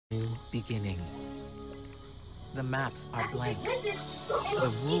beginning. The maps are blank.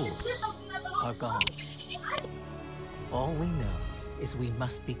 The rules are gone. All we know is we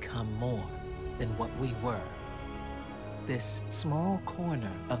must become more than what we were. This small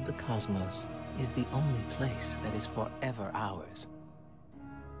corner of the cosmos is the only place that is forever ours.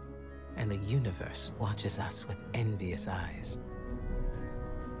 And the universe watches us with envious eyes.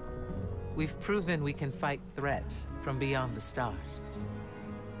 We've proven we can fight threats from beyond the stars.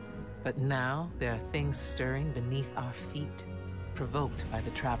 But now there are things stirring beneath our feet, provoked by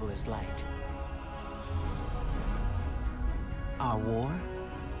the Traveler's light. Our war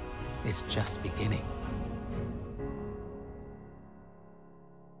is just beginning.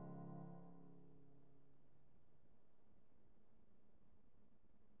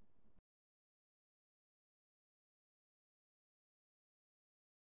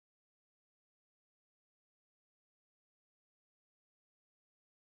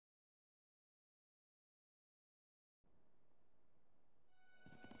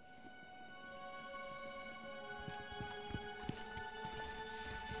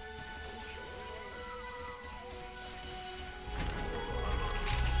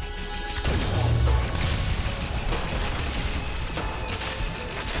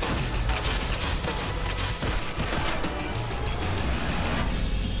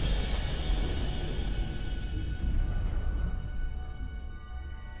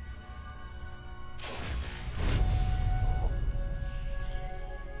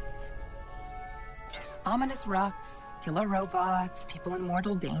 Ominous rocks, killer robots, people in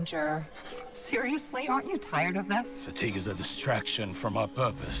mortal danger. Seriously, aren't you tired of this? Fatigue is a distraction from our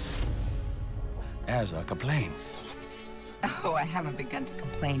purpose. As are complaints. Oh, I haven't begun to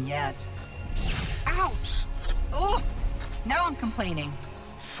complain yet. Ouch! Ugh! Now I'm complaining.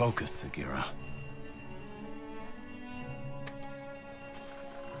 Focus, Sagira.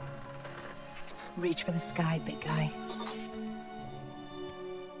 Reach for the sky, big guy.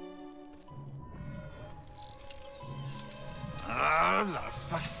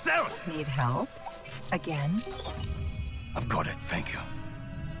 I've Need help? Again? got it, thank you.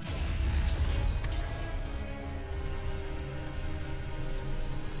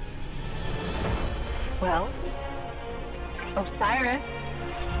 Well? Osiris?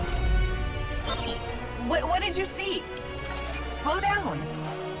 What did you see? Slow down.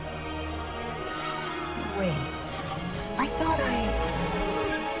 Wait. I thought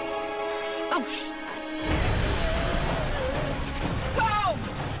Oh, Go!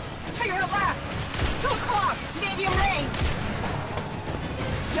 To your left! 2 o'clock! Medium range!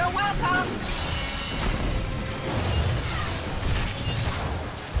 You're welcome!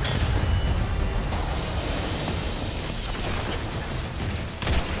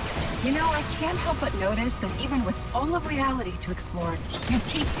 You know, I can't help but notice that even with all of reality to explore, you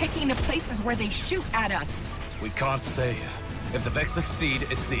keep picking the places where they shoot at us. We can't stay here. If the Vex succeed,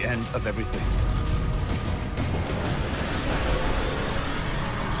 it's the end of everything.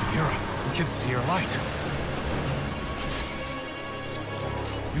 Sagira, we can see your light.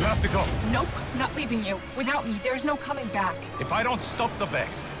 You have to go. Nope, not leaving you. Without me, there's no coming back. If I don't stop the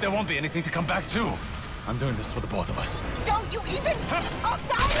Vex, there won't be anything to come back to. I'm doing this for the both of us. Don't you even...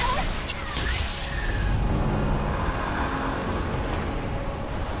 Osiris!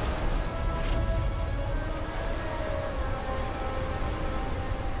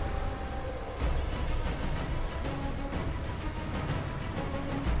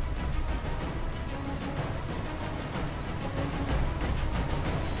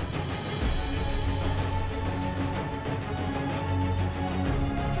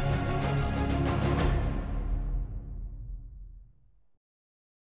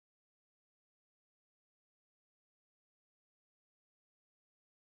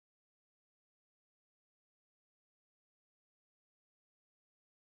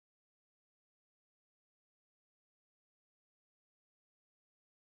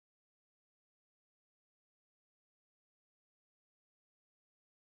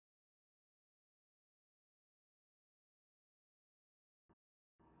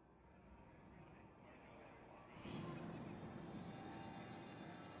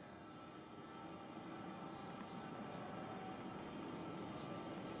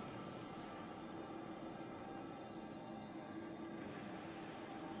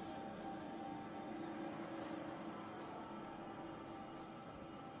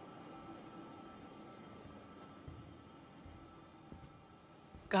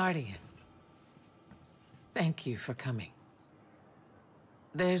 Guardian, thank you for coming.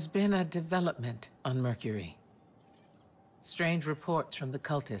 There's been a development on Mercury. Strange reports from the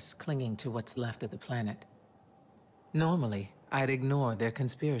cultists clinging to what's left of the planet. Normally, I'd ignore their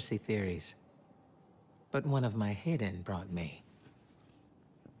conspiracy theories. But one of my hidden brought me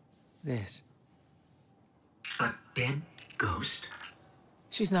this. A dead ghost?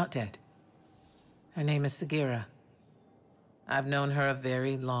 She's not dead. Her name is Sagira. I've known her a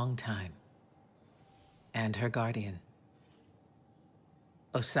very long time. And her guardian,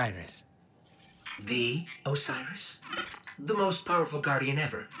 Osiris. The Osiris? The most powerful guardian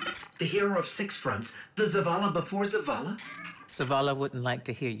ever. The hero of six fronts. The Zavala before Zavala? Zavala wouldn't like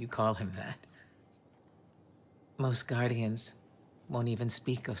to hear you call him that. Most guardians won't even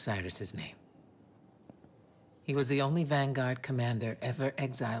speak Osiris's name. He was the only Vanguard commander ever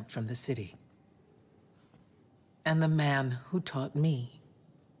exiled from the city. And the man who taught me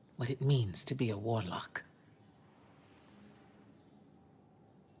what it means to be a warlock.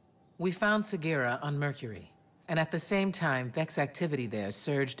 We found Sagira on Mercury, and at the same time, Vex activity there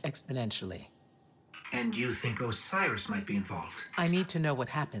surged exponentially. And you think Osiris might be involved? I need to know what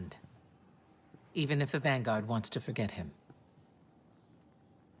happened, even if the Vanguard wants to forget him.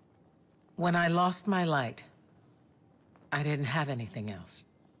 When I lost my light, I didn't have anything else.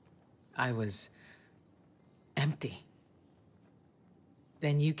 I was empty.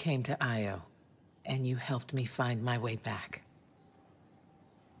 Then you came to Io, and you helped me find my way back.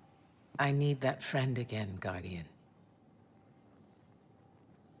 I need that friend again, Guardian.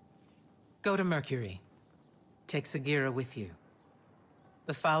 Go to Mercury. Take Sagira with you.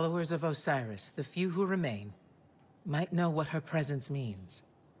 The followers of Osiris, the few who remain, might know what her presence means.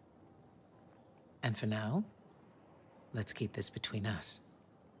 And for now, let's keep this between us.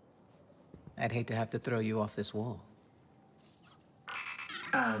 I'd hate to have to throw you off this wall.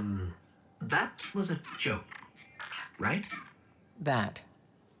 That was a joke, right? That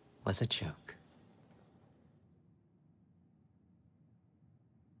was a joke.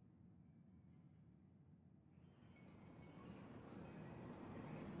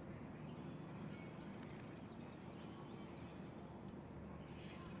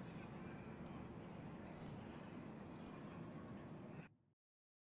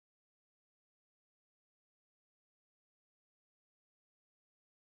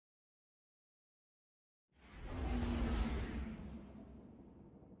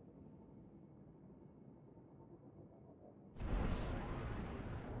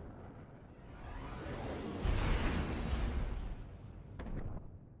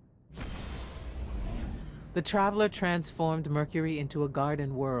 The Traveler transformed Mercury into a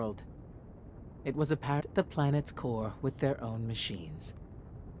garden world. It was apparent at the planet's core with their own machines.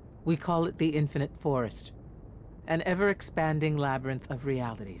 We call it the Infinite Forest, an ever-expanding labyrinth of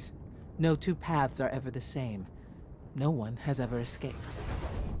realities. No two paths are ever the same. No one has ever escaped.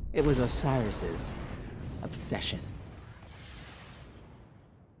 It was Osiris's obsession.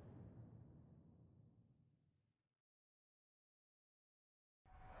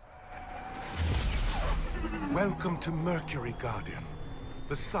 Welcome to Mercury, Guardian.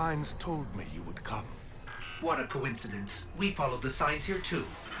 The signs told me you would come. What a coincidence. We followed the signs here too.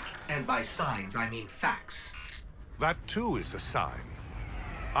 And by signs, I mean facts. That too is a sign.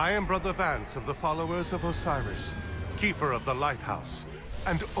 I am Brother Vance of the followers of Osiris, Keeper of the Lighthouse,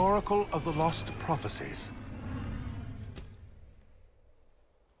 and Oracle of the Lost Prophecies.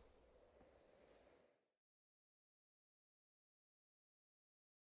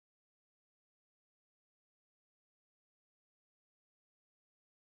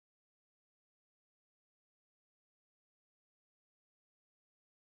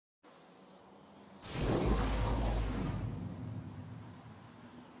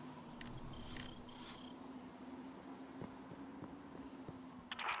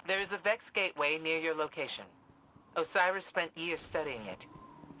 There is a Vex gateway near your location. Osiris spent years studying it.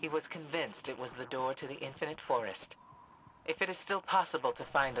 He was convinced it was the door to the Infinite Forest. If it is still possible to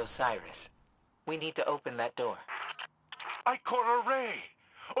find Osiris, we need to open that door. Ikora Ray,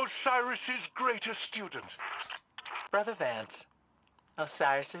 Osiris's greatest student. Brother Vance,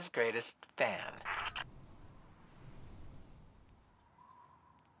 Osiris's greatest fan.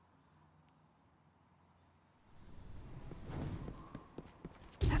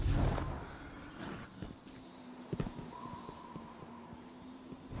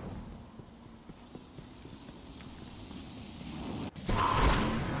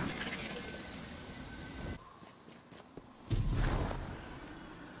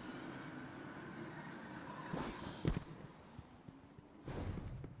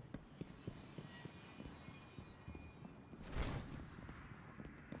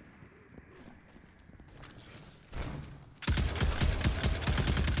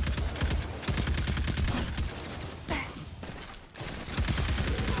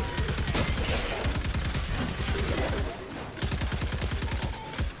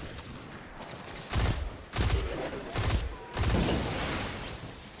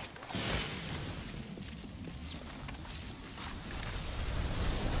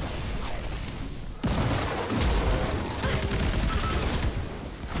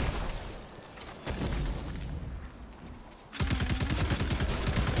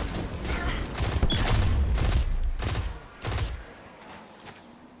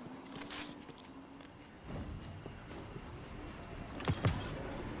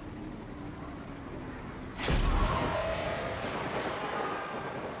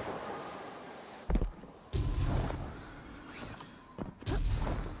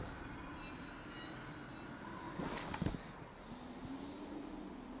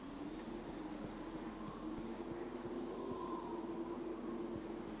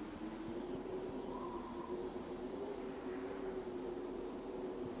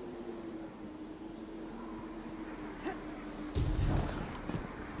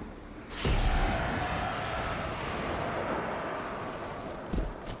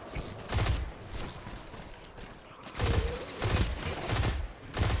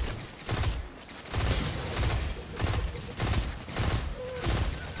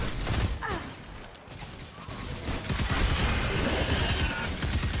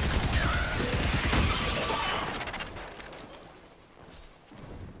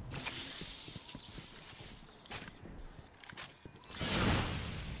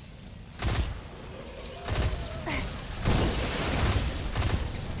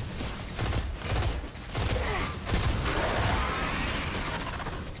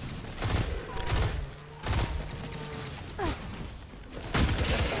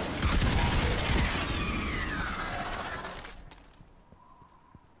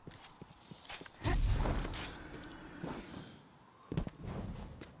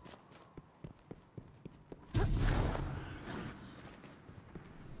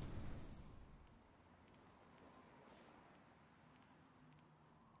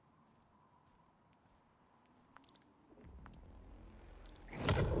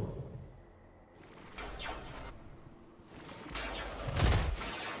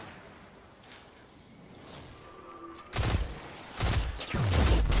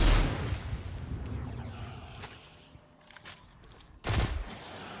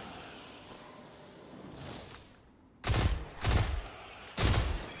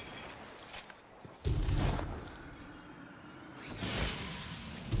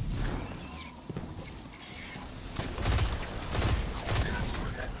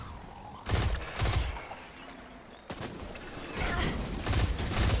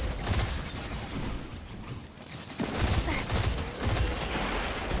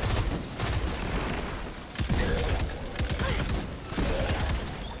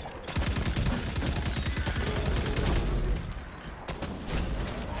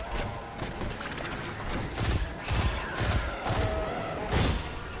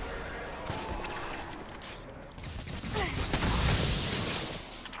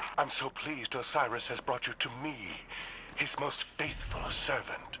 so pleased Osiris has brought you to me, his most faithful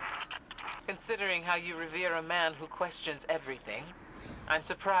servant. Considering how you revere a man who questions everything, I'm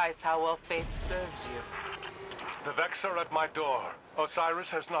surprised how well faith serves you. The Vex are at my door.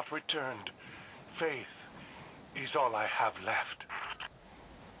 Osiris has not returned. Faith is all I have left.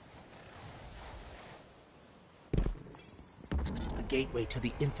 The gateway to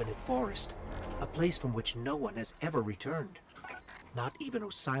the infinite forest. A place from which no one has ever returned. Not even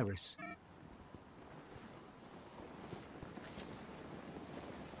Osiris.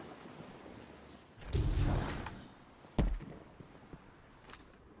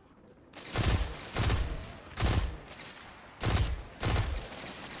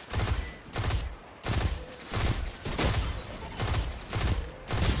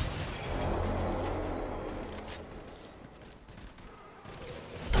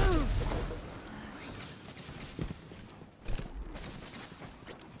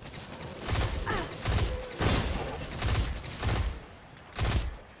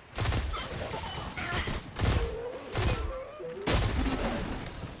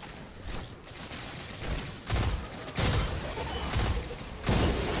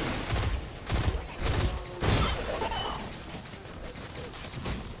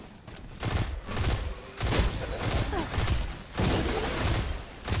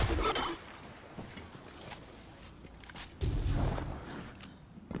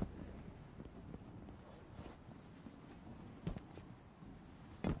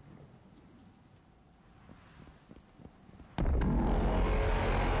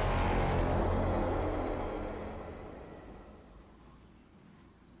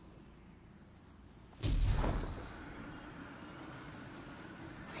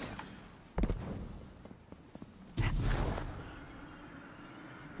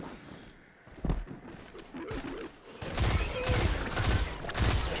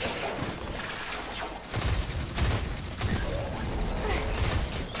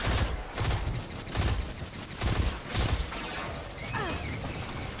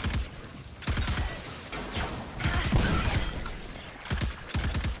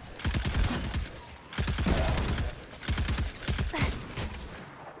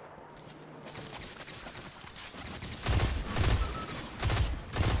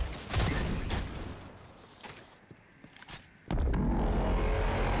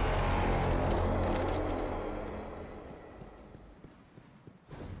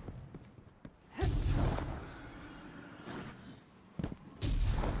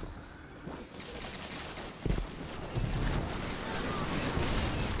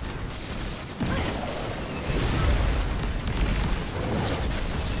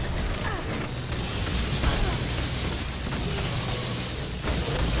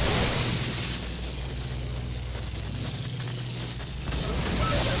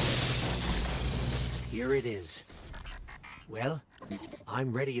 Here it is. Well,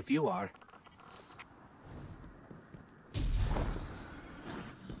 I'm ready if you are.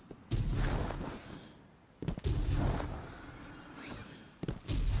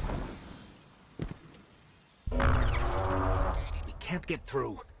 We can't get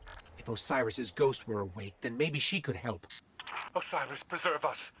through. If Osiris's ghost were awake, then maybe she could help. Osiris, preserve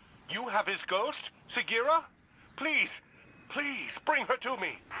us. You have his ghost? Sagira? Please, please, bring her to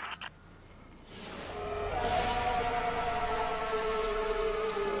me.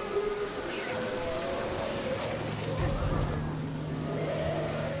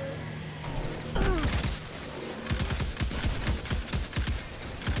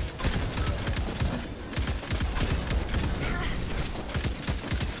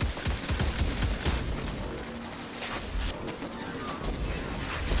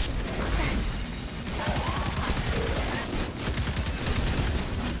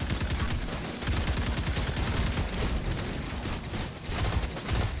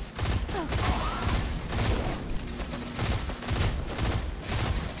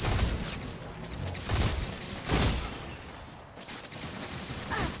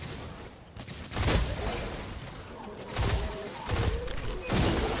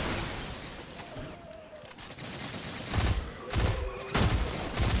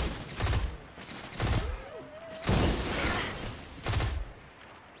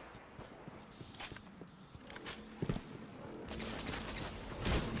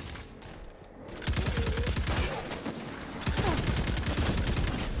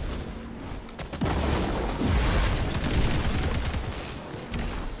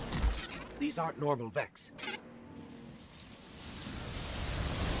 These aren't normal Vex.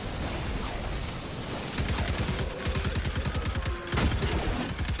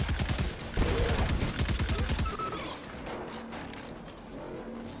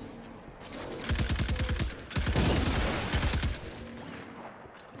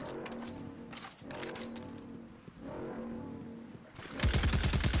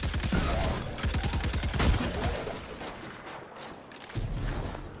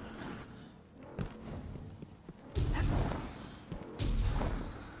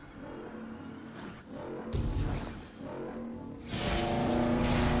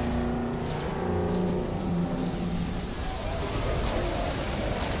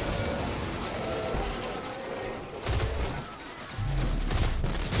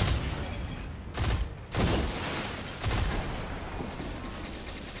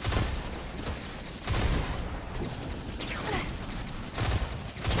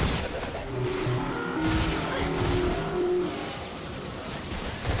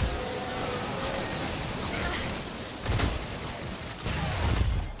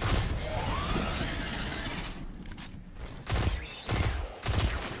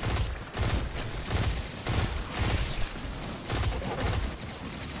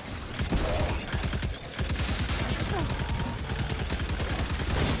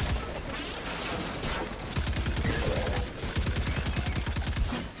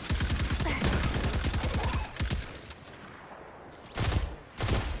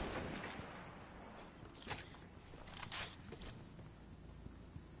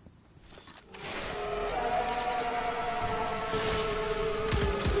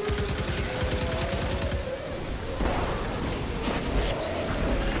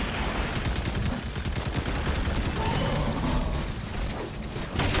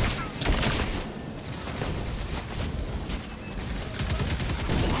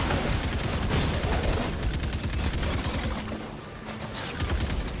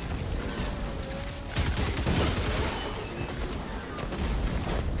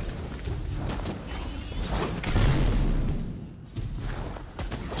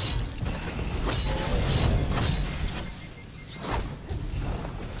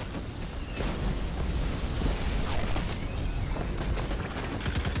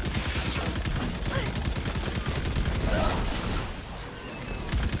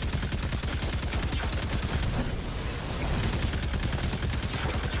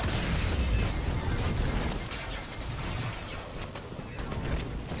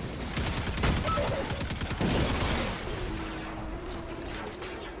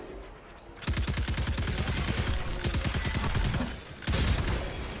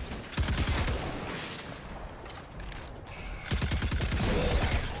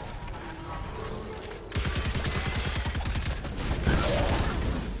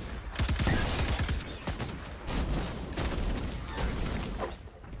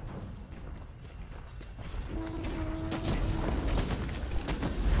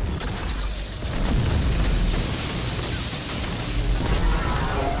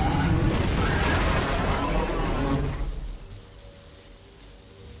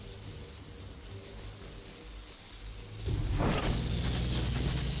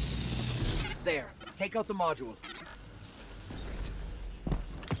 take out the module.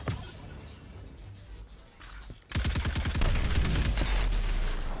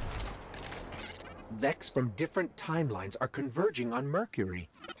 Vex from different timelines are converging on Mercury.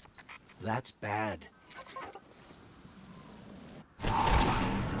 That's bad.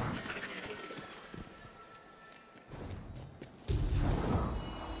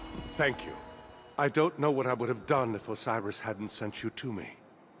 Thank you. I don't know what I would have done if Osiris hadn't sent you to me.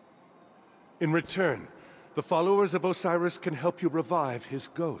 In return, the followers of Osiris can help you revive his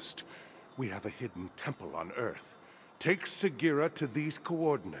ghost. We have a hidden temple on Earth. Take Sagira to these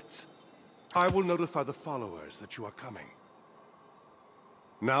coordinates. I will notify the followers that you are coming.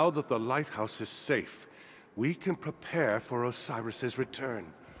 Now that the lighthouse is safe, we can prepare for Osiris's return.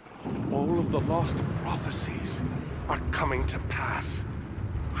 All of the lost prophecies are coming to pass.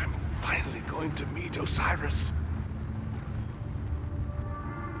 I'm finally going to meet Osiris.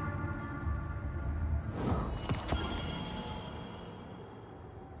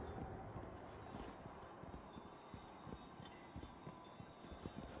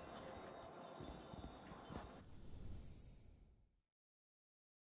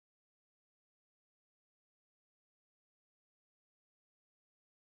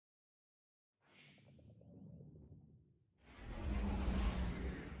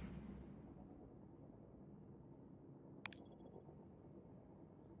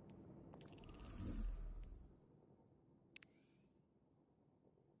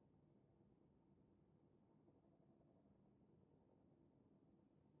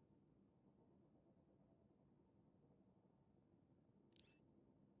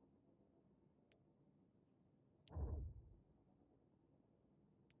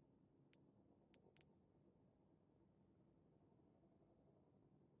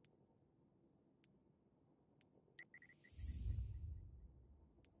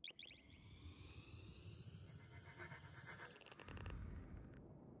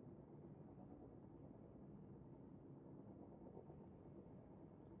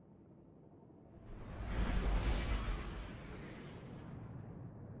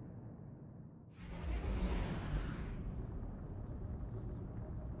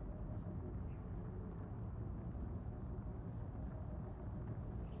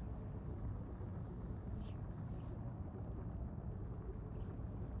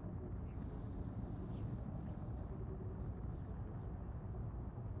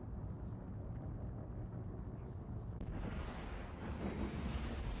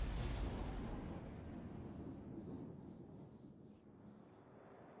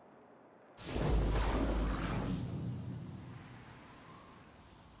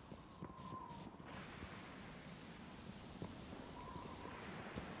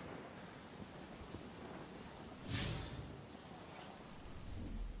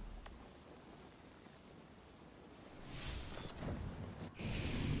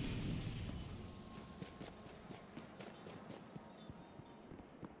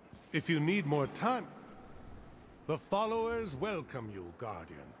 If you need more time, the followers welcome you,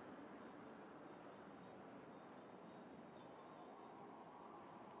 Guardian.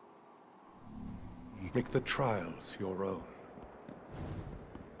 Make the trials your own.